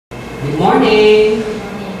Good morning.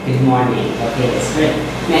 Good morning. Okay, that's good.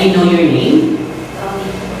 May I know your name? Dolly.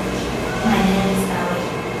 My name is Dolly.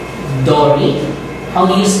 Dory. How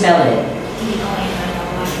do you spell it?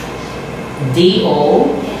 D-O-L-L-Y.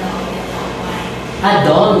 D-O.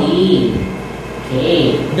 Dolly.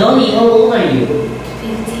 Okay. Dolly, how old are you?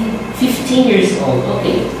 15. 15 years old.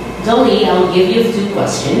 Okay. Dolly, I'll give you 2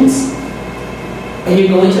 questions. And you're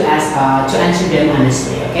going to answer them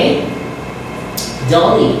honestly, okay?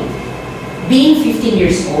 Dolly, being 15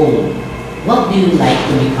 years old, what do you like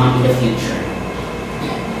to become in the future?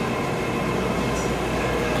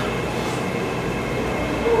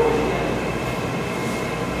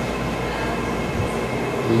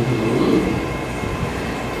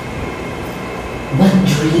 What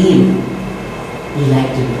dream you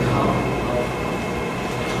like to become?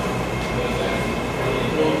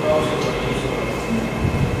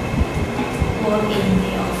 Work in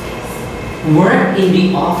the office. Work in the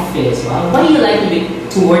office. Wow. Why do you like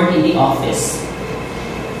to work in the office?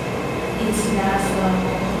 It's not so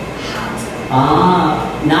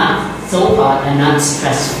hot. Not so hot and not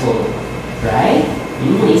stressful, right?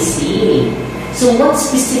 I see. So what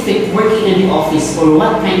specific working in the office or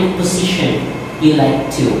what kind of position you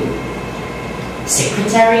like to?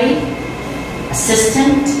 Secretary?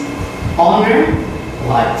 Assistant? Owner?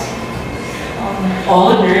 What?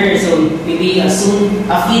 Owner. So maybe soon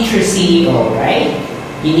a future CEO, right?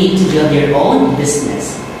 You need to build your own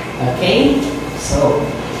business. Okay? So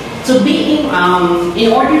being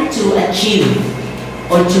in order to achieve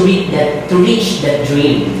or to reach that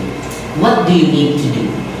dream, what do you need to do?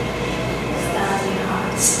 Study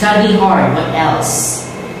hard. Study hard. What else?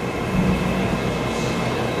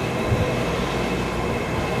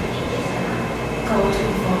 Go to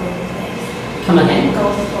foreign place. Come again? Go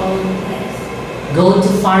to foreign place. Go to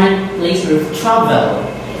foreign place or travel.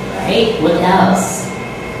 Right? What else?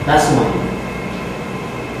 Last one.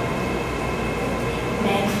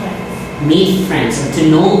 Make friends. Meet friends or to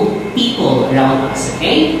know people around us.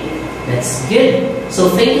 Okay? That's good. So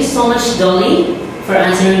thank you so much, Dolly, for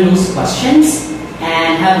answering those questions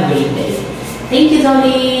and have a great day. Thank you,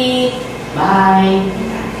 Dolly. Bye.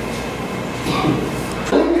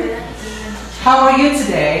 How are you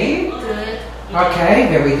today? Good. Okay,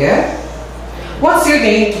 very good. What's your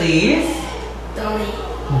name, please? Dolly.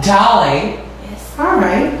 Dolly. Yes.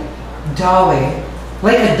 Alright. Dolly.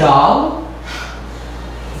 Like a doll?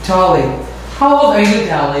 Dolly. How old are you,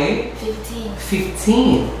 Dolly? 15.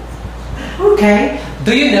 15. Okay.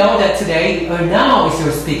 Do you know that today or now is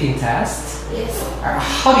your speaking test? Yes.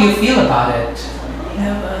 How do you feel about it?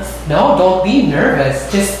 Nervous. No, don't be nervous.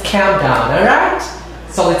 Just calm down, alright?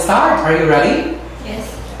 So let's start. Are you ready? Yes.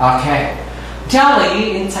 Okay.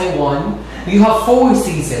 Dolly, in Taiwan, you have 4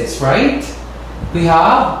 seasons, right? We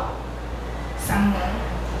have Summer,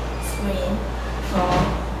 spring, fall,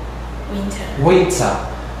 winter. winter.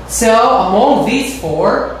 So among these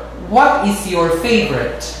 4, what is your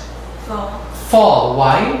favorite? Fall. Fall.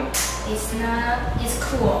 Why? It's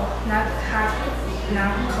cool, not hot,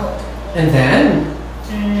 not cold. And then?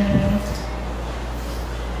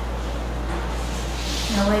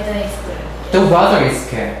 The weather is good. The weather is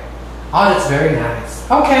good. Oh, that's very nice.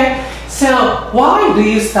 Okay. So why do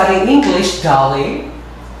you study English, Dolly?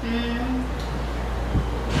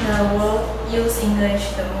 The world use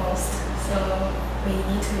English the most, so we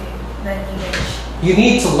need to learn English. You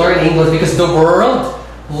need to learn English because the world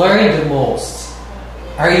learn the most.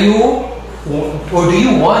 Are you, or do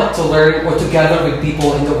you want to learn or together with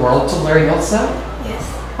people in the world to learn also? Yes.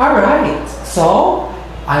 Alright, so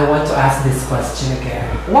I want to ask this question again.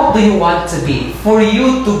 What do you want to be for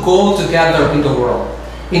you to go together in the world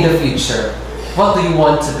in the future? What do you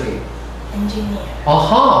want to be? Engineer.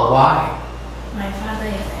 Why? My father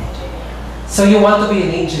is an engineer. So you want to be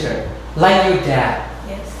an engineer, like your dad?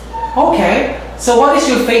 Yes. Okay, so what is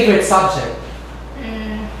your favorite subject?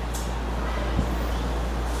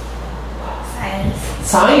 Science.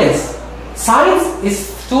 Science. Science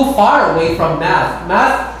is too far away from math.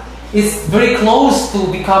 Math is very close to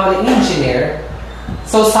become an engineer.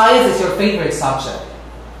 So science is your favorite subject.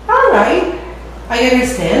 Alright, I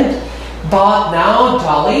understand. But now,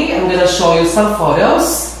 Dolly, I'm gonna show you some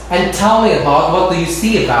photos and tell me about what do you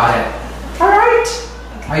see about it. Alright,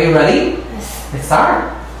 are you ready? Yes. Let's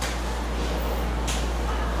start.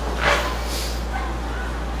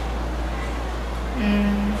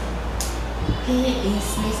 He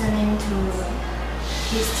is listening to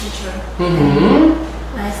his teacher.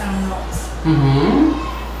 Write some notes.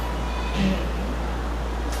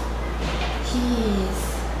 He is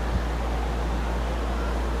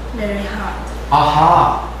very hard.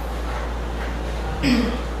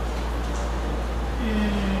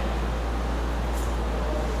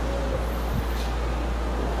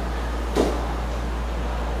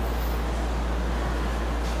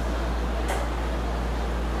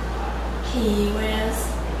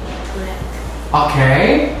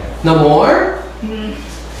 Okay. No more?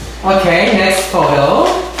 Okay, next photo.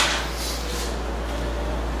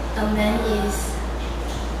 A man is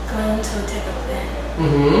going to take a plane.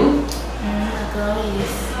 A girl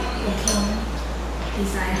is looking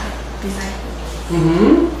beside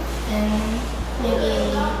him. And maybe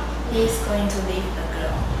he's going to leave the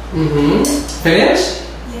girl. Finish?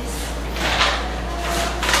 Yes.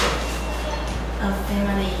 A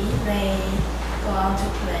family, they go out to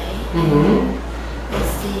play.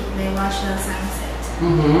 They watch the sunset.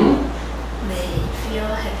 They feel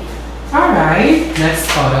happy. Alright, next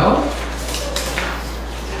photo.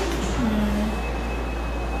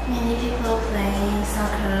 Many people play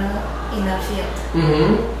soccer in the field.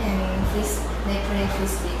 And they play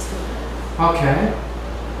frisbee too. Okay.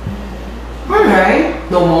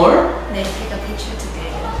 Alright, no more? They take a picture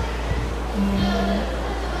together.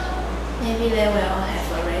 Maybe they will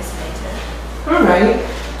have a race later. Alright.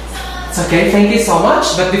 It's okay, thank you so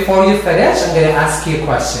much. But before you finish, I'm going to ask you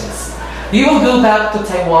questions. You will go back to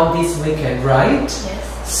Taiwan this weekend, right?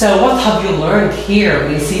 Yes. So what have you learned here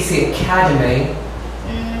in ECC Academy?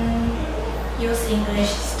 Use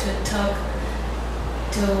English to talk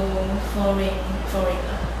to foreigner.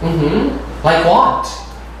 Like what?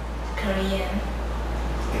 Korean.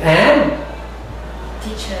 And?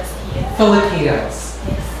 Teachers here. Filipinos.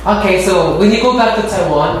 Yes. Okay, so when you go back to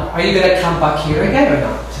Taiwan, are you going to come back here again or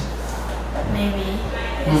not? Maybe.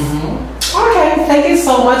 Yes. Okay, thank you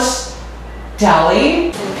so much,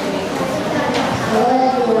 Dolly. Hello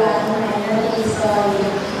everyone, my name is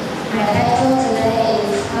Dolly. My title today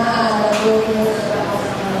is What are the good things about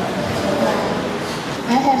Taiwan?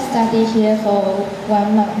 I have studied here for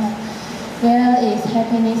 1 month. There is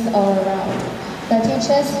happiness all around. The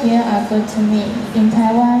teachers here are good to me. In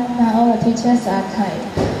Taiwan, not all the teachers are kind.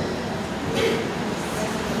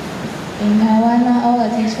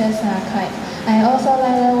 I also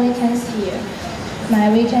like the weekends here.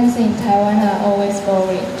 My weekends in Taiwan are always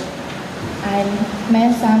boring. I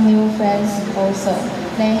met some new friends also.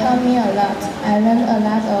 They help me a lot. I learned a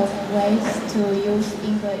lot of ways to use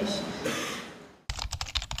English.